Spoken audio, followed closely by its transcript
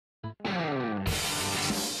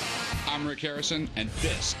I'm Rick Harrison, and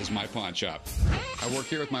this is my pawn shop. I work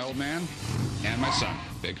here with my old man and my son,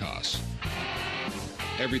 Big Hoss.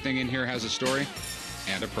 Everything in here has a story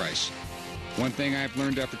and a price. One thing I've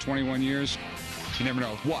learned after 21 years, you never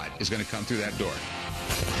know what is going to come through that door.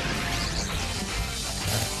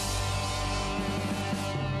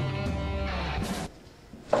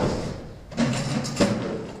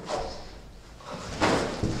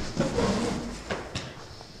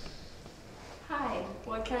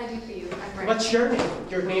 What can I do for you? I'm Rick. What's your name?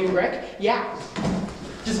 Your name Rick? Yeah.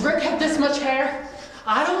 Does Rick have this much hair?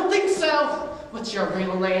 I don't think so. What's your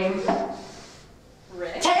real name?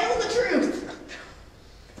 Rick. Tell the truth.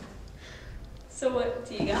 So what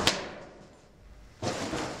do you got?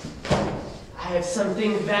 I have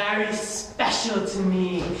something very special to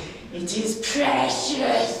me. It is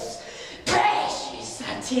precious. Precious,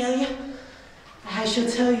 I tell you. I shall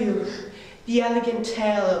tell you the elegant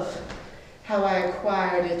tale of how I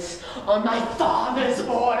acquired it on my father's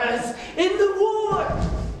orders in the war.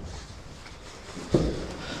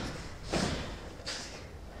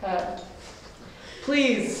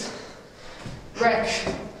 Please, Rick,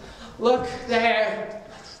 look there.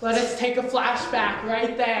 Let us take a flashback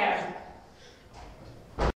right there.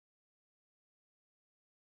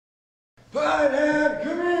 Hi, Dad,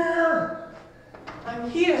 come here. I'm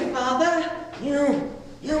here, Father.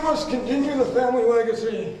 You must continue the family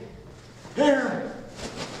legacy. Here,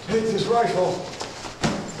 take this rifle.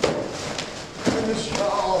 And this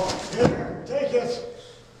shawl. Here, take it.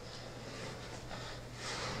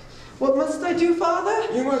 What must I do,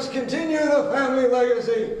 Father? You must continue the family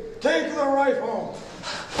legacy. Take the rifle.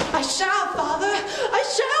 I shall, Father. I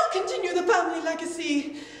shall continue the family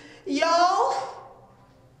legacy. Y'all.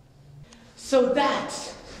 So that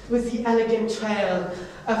was the elegant tale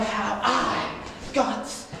of how I got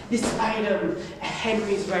this item, a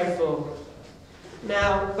Henry's rifle.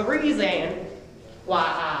 Now, the reason why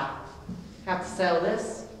I have to sell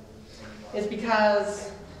this is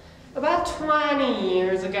because about 20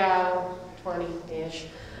 years ago, 20-ish,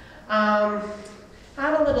 I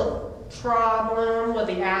had a little problem with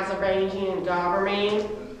the Azerbaijan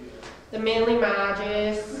government. The Milli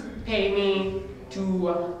Majlis paid me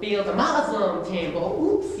to build a Muslim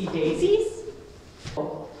temple. Oopsie daisies.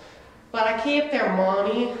 But I kept their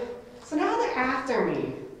money, so now they're after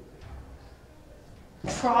me.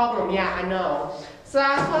 Problem, yeah, I know. So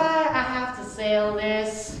that's why I have to sell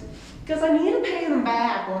this, because I need to pay them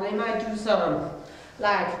back, or they might do some,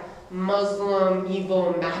 like, Muslim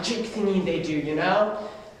evil magic thingy they do, you know?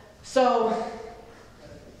 So,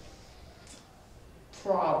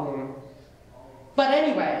 problem. But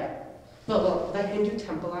anyway, look, that Hindu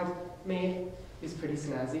temple I've made is pretty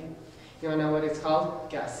snazzy. You wanna know what it's called?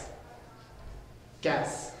 Guess.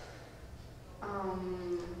 Guess.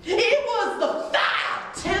 It was the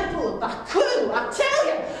fire temple of Baku, I tell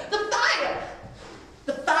you! The fire!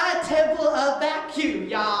 The fire temple of Baku,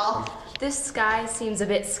 y'all! This guy seems a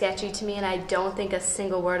bit sketchy to me, and I don't think a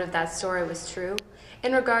single word of that story was true.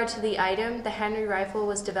 In regard to the item, the Henry rifle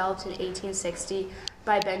was developed in 1860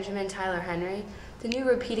 by Benjamin Tyler Henry. The new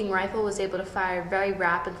repeating rifle was able to fire very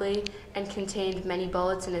rapidly and contained many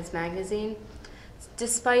bullets in its magazine.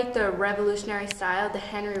 Despite the revolutionary style, the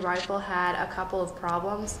Henry rifle had a couple of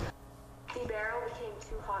problems. The barrel became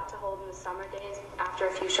too hot to hold in the summer days after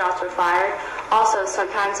a few shots were fired. Also,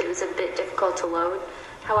 sometimes it was a bit difficult to load.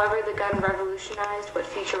 However, the gun revolutionized what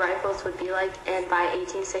future rifles would be like, and by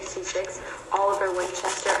 1866, Oliver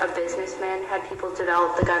Winchester, a businessman, had people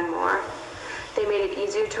develop the gun more. They made it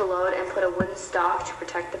easier to load and put a wooden stock to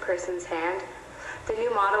protect the person's hand. The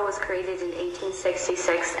new model was created in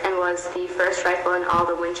 1866 and was the first rifle in all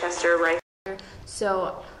the Winchester rifles.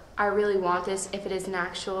 So I really want this if it is an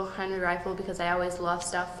actual Henry rifle, because I always love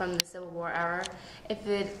stuff from the Civil War era. If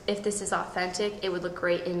this is authentic, it would look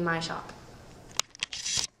great in my shop.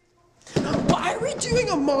 Why are we doing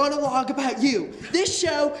a monologue about you? This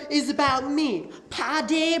show is about me,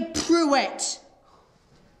 Paddy Pruitt.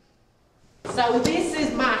 So this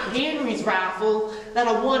is my Henry's rifle that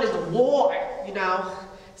I won in the war, you know.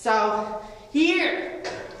 So, here.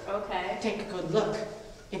 Okay. Take a good look.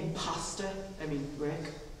 Imposter.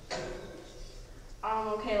 Rick.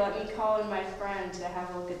 Okay, let me call in my friend to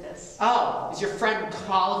have a look at this. Oh, is your friend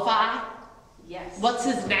qualified? Yes. What's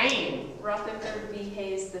his name? Rutherford B.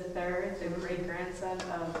 Hayes III, the great-grandson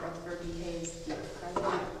of Rutherford B. Hayes, the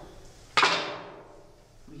president.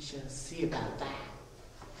 We shall see about that.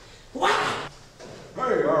 Wow!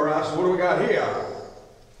 Hey, all right, so what do we got here?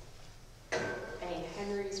 A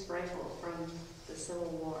Henry's rifle from the Civil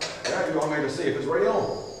War. Yeah, you want me to see if it's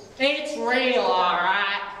real? It's real, all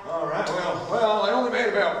right. All All right, well, I only made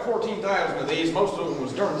about 14,000 of these. Most of them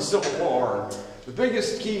was during the Civil War. And the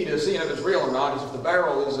biggest key to seeing if it's real or not is if the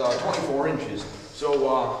barrel is 24 inches. So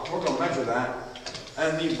we're going to measure that.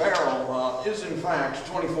 And the barrel is in fact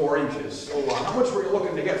 24 inches. So how much were you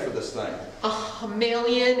looking to get for this thing? $1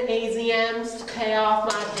 million AZMs to pay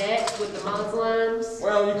off my debt with the Muslims.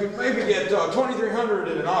 Well, you could maybe get 2,300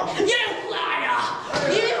 at an auction. You liar!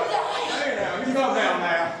 You liar! Hey now, you calm down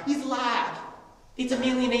now. He's lied. It's $1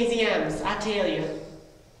 million AZMs, I tell you.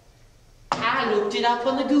 I looked it up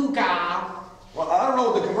on the Google. Well, I don't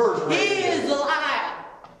know what the conversion rate He is. is a liar.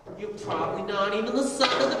 You're probably not even the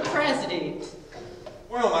son of the president.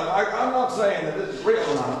 Well, I'm not saying that this is real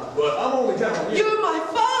or not, but I'm only telling you. You're my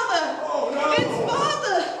father! Oh, no! It's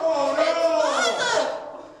father! Oh, no!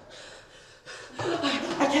 It's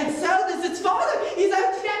father! I can't sell this, it's father! He's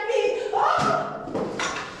out to get me! Ah!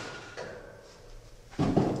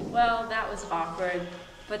 Well, that was awkward,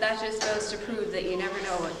 but that just goes to prove that you never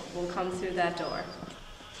know what will come through that door.